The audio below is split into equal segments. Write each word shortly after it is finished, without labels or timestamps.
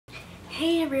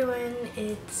Hey everyone,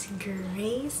 it's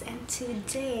Grace, and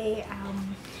today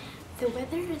the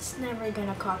weather is never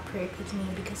gonna cooperate with me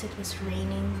because it was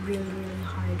raining really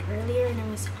hard earlier, and I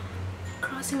was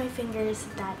crossing my fingers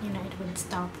that it would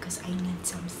stop because I need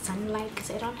some sunlight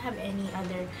because I don't have any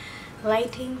other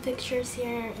lighting fixtures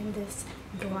here in this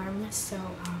dorm. So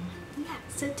yeah,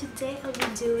 so today I'll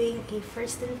be doing a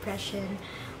first impression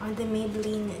on the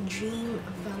Maybelline Dream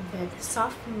Velvet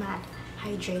Soft Matte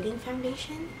Hydrating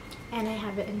Foundation, and I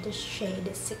have it in the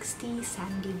shade 60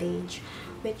 Sandy Beige,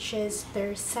 which is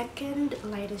their second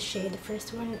lightest shade. The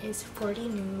first one is 40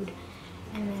 Nude,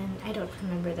 and then I don't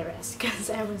remember the rest because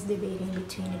I was debating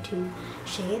between the two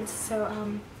shades. So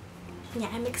yeah,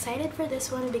 I'm excited for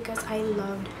this one because I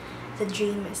loved the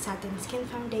Dream Satin Skin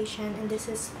Foundation, and this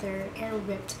is their Air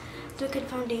Whipped Liquid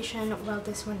Foundation, while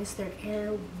this one is their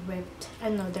Air Whipped,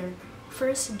 their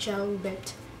first Gel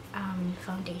Whipped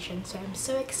foundation. So I'm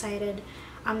so excited.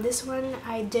 This one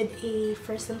I did a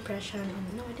first impression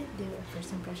on. No, I didn't do a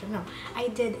first impression. No, I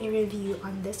did a review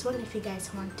on this one if you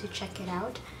guys want to check it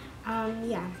out.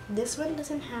 Yeah, this one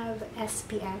doesn't have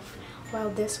SPF, while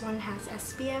this one has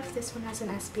SPF. This one has an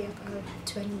SPF of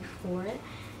 24,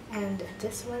 and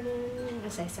this one,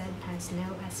 as I said, has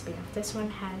no SPF. This one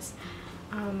has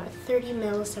 30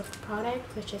 mils of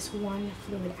product, which is 1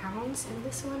 fluid ounce, and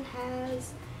this one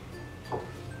has,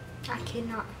 I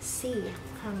cannot see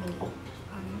how many.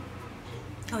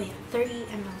 Oh yeah, 30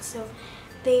 ml. So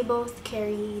they both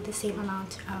carry the same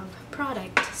amount of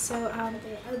product. So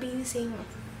I'll be using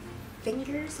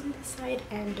fingers on this side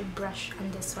and a brush on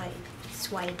this side.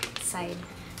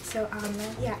 So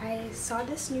yeah, I saw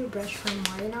this new brush from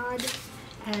Marinade,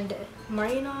 and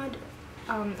Marinade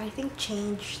I think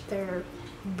changed their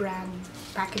brand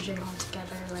packaging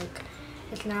altogether. Like,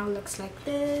 it now looks like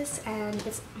this, and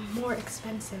it's more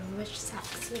expensive, which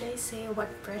sucks. Did I say what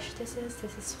brush this is?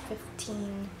 This is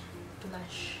 15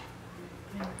 blush.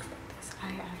 It looks like this. I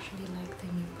actually like the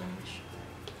new brush.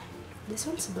 This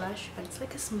one's blush, but it's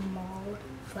like a small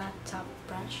flat top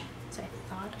brush, so I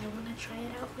thought I want to try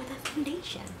it out with a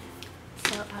foundation.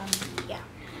 So yeah,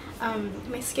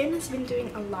 my skin has been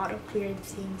doing a lot of weird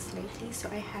things lately. So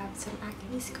I have some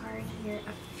acne scarring here,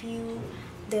 a few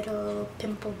little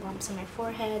pimple bumps on my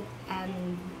forehead,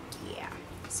 and yeah,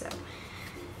 so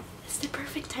it's the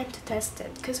perfect time to test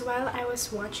it, because while I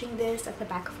was watching this at the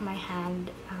back of my hand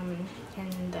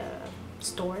in the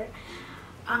store,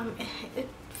 it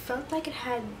felt like it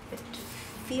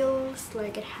feels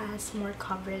like it has more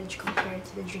coverage compared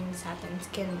to the Dream Satin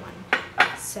Skin one.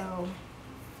 So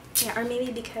yeah, or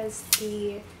maybe because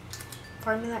the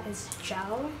formula is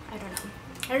gel, I don't know.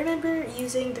 I remember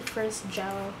using the first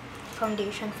gel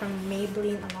foundation from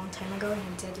Maybelline a long time ago, and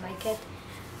I did like it.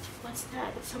 What's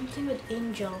that? It's something with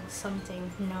Angel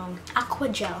something. No, Aqua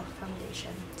Gel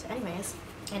foundation. So anyways,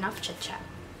 enough chit chat.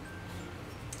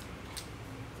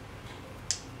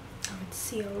 Oh, it's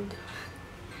sealed.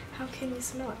 How can you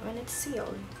smell it when it's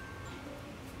sealed?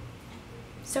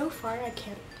 So far I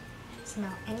can't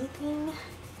smell anything,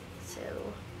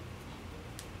 so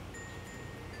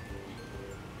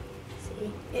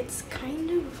see, it's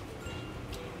kind of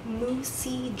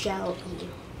moussey gel-y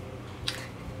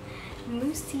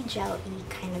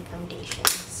kind of foundation.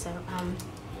 So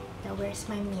now where's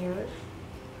my mirror?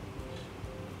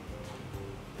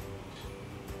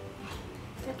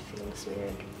 That feels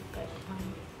weird, but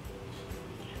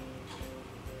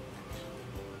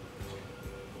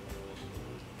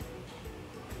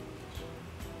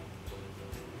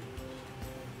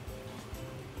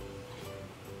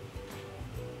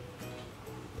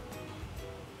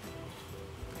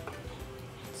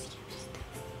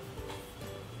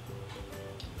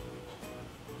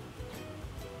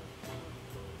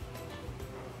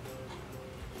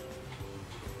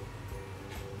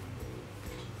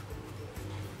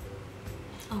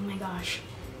oh my gosh,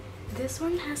 this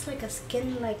one has like a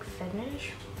skin-like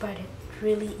finish, but it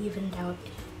really evened out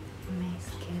my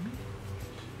skin.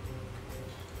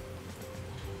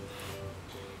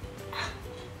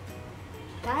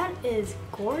 That is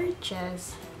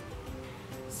gorgeous.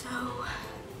 So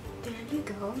there you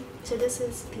go. So this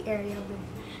is the area with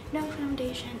no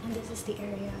foundation, and this is the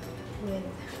area with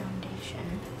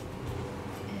foundation.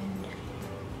 And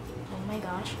oh my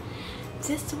gosh,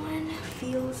 this one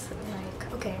feels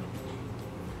like, okay,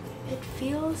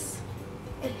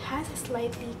 it has a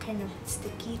slightly kind of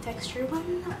sticky texture. Well,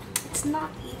 no, it's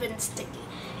not even sticky.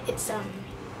 It's I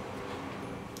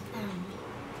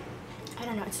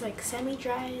don't know, it's like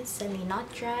semi-dry,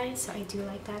 semi-not dry, so I do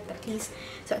like that. At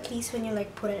least when you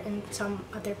like put it in some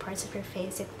other parts of your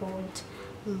face, it won't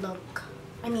look,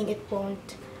 it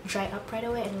won't dry up right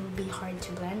away and it will be hard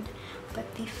to blend.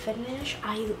 But the finish,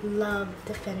 I love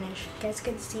the finish. You guys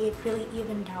can see it really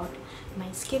evened out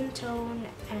my skin tone,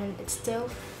 and it still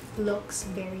looks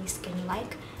very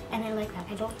skin-like, and I like that.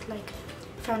 I don't like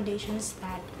foundations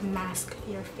that mask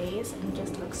your face and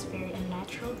just looks very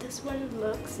unnatural. This one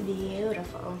looks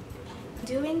beautiful.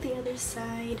 Doing the other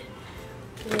side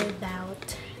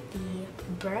without the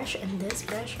brush, and this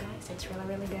brush, guys, it's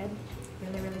really good,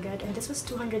 really good, and this was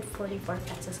 244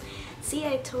 pesos. See,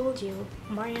 I told you,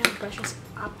 Mario brushes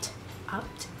upped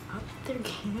their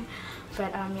game,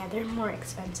 but yeah, they're more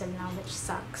expensive now, which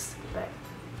sucks, but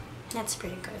that's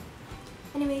pretty good.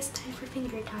 Anyways, time for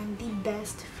finger time, the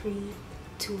best free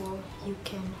tool you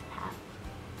can have.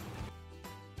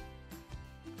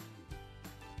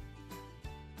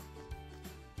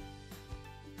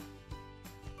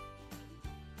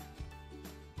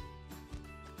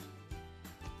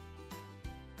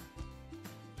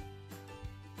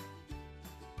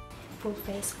 Full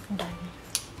face done.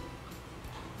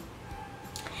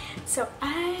 So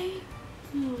I'm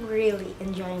really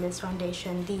enjoying this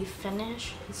foundation. The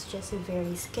finish is just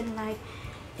very skin-like.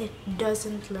 It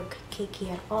doesn't look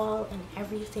cakey at all, and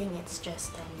everything, it's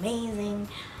just amazing.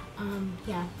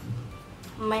 Yeah,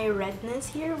 my redness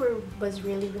here was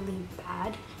really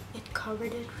bad. It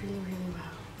covered it really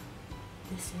well.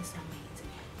 This is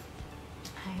amazing.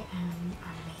 I am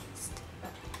amazed.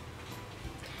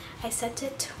 I set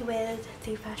it with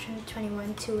the Fashion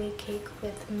 21 two-way cake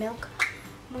with milk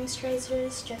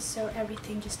moisturizers, just so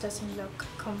everything just doesn't look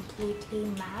completely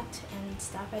matte and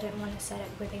stuff. I didn't want to set it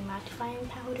with a mattifying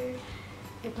powder.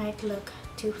 It might look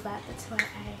too flat. That's why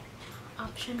I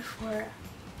optioned for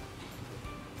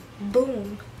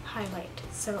Boom highlight.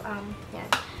 So yeah,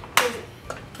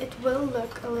 it will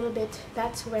look a little bit,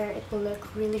 that's where it will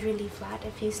look really flat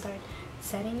if you start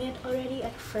setting it already.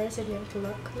 At first it didn't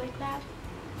look like that.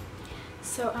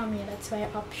 So yeah, that's why I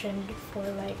optioned for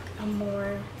like a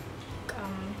more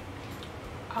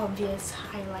obvious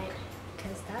highlight,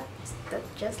 because that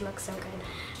just looks so good.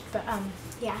 But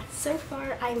yeah, so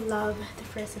far I love the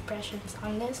first impressions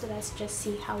on this. So let's just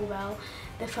see how well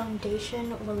the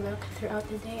foundation will look throughout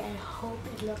the day. I hope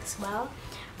it looks well.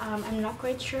 I'm not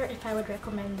quite sure if I would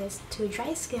recommend this to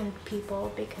dry skinned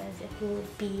people because it will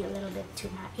be a little bit too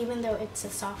matte, even though it's a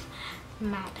soft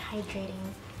matte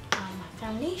hydrating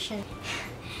foundation.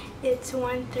 It's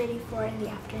 1:34 in the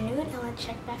afternoon, and I'll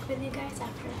check back with you guys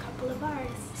after a couple of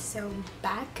hours. So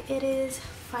back it is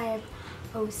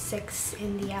 5:06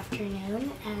 in the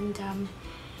afternoon, and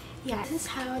yeah, this is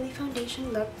how the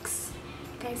foundation looks.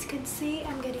 You guys can see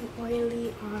I'm getting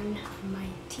oily on my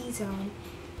T-zone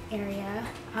area.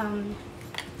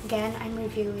 Again, I'm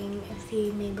reviewing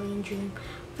the Maybelline Dream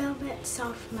Velvet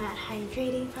Soft Matte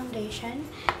Hydrating Foundation.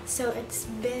 So it's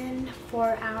been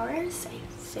 4 hours, I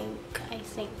think,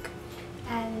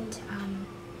 and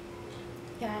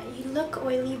yeah, you look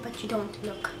oily but you don't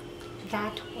look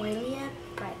that oily yet.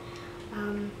 But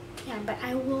yeah, but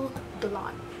I will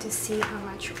blot to see how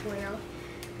much oil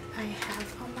I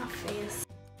have on my face.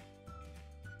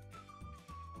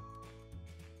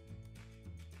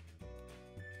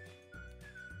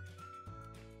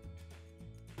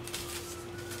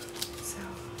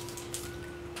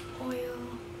 Oil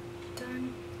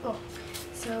done. Oh,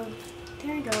 so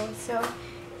there you go. So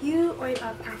you oil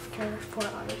up after 4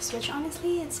 hours, which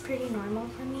honestly it's pretty normal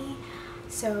for me,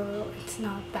 so it's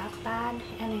not that bad,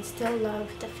 and I still love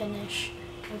the finish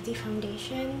of the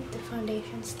foundation. The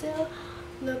foundation still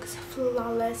looks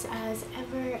flawless as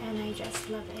ever, and I just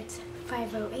love it.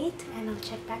 5:08, and I'll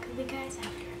check back with you guys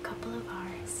after a couple of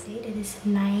hours. It is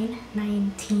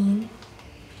 9:19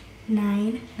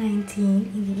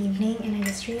 in the evening, and I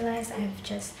just realized I've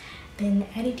just been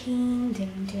editing,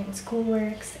 doing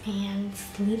schoolworks, and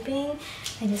sleeping.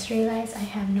 I just realized I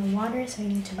have no water, so I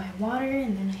need to buy water,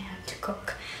 and then I have to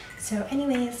cook. So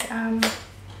anyways,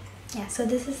 yeah, so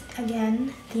this is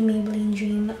again the Maybelline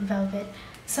Dream Velvet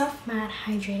Soft Matte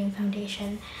Hydrating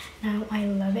Foundation. Now I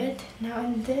love it. Now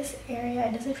in this area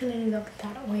it doesn't really look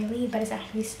that oily, but it's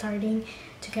actually starting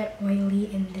to get oily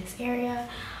in this area.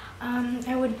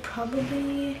 I would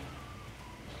probably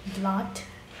blot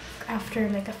after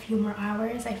like a few more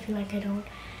hours. I feel like I don't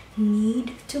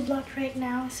need to blot right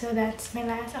now. So that's my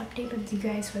last update with you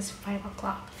guys was 5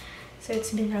 o'clock. So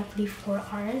it's been roughly 4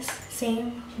 hours.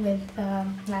 Same with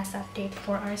last update,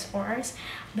 4 hours.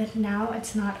 But now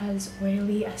it's not as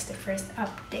oily as the first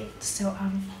update. So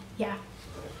yeah,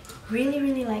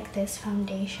 really like this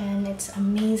foundation. It's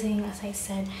amazing. As I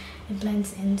said, it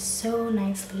blends in so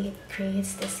nicely. It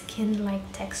creates this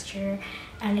skin-like texture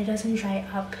and it doesn't dry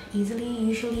up easily.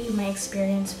 Usually my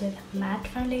experience with matte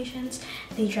foundations,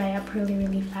 they dry up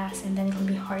really fast and then it'll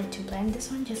be hard to blend.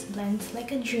 This one just blends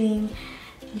like a dream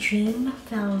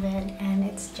velvet, and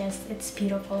it's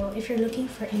beautiful. If you're looking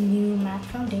for a new matte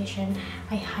foundation,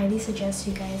 I highly suggest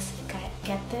you guys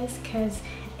get this because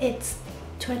it's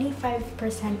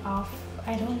 25% off.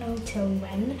 I don't know till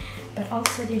when, but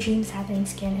also the Dream Satin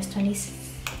Skin is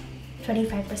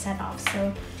 25% off.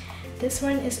 So this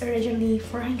one is originally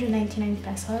 499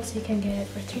 pesos. You can get it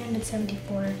for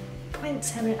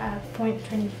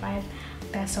 374.25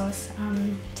 pesos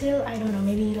till, I don't know,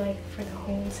 maybe like for the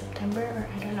whole September, or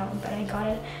I don't know, but I got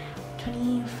it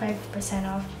 25%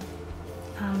 off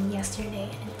yesterday,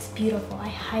 and it's beautiful. I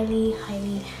highly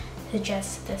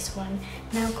suggest this one.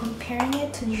 Now comparing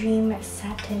it to Dream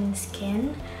Satin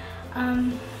Skin,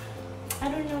 I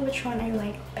don't know which one I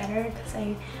like better because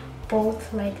I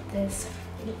both like this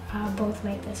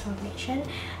foundation,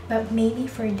 but maybe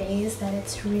for days that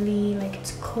it's really like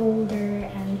it's colder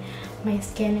and my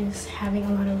skin is having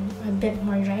a bit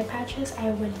more dry patches,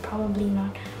 I would probably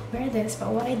not wear this.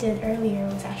 But what I did earlier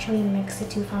was actually mix the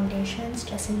two foundations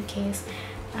just in case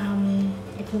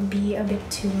it would be a bit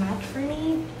too matte for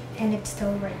me, and it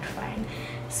still worked fine.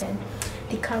 So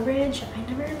the coverage, I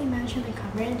never really mentioned the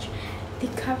coverage. The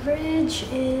coverage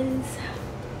is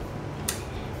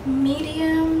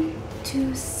medium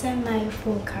to semi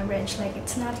full coverage. Like,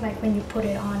 it's not like when you put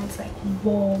it on it's like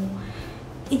whoa,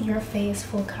 in your face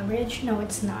full coverage. No,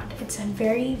 it's not. It's a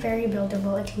very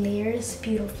buildable. It layers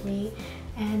beautifully,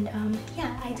 and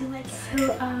yeah, I do like.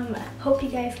 So hope you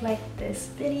guys liked this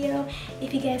video.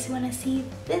 If you guys want to see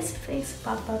this face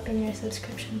pop up in your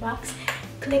subscription box,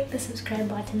 click the subscribe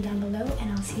button down below,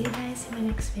 and I'll see you guys in my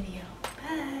next video.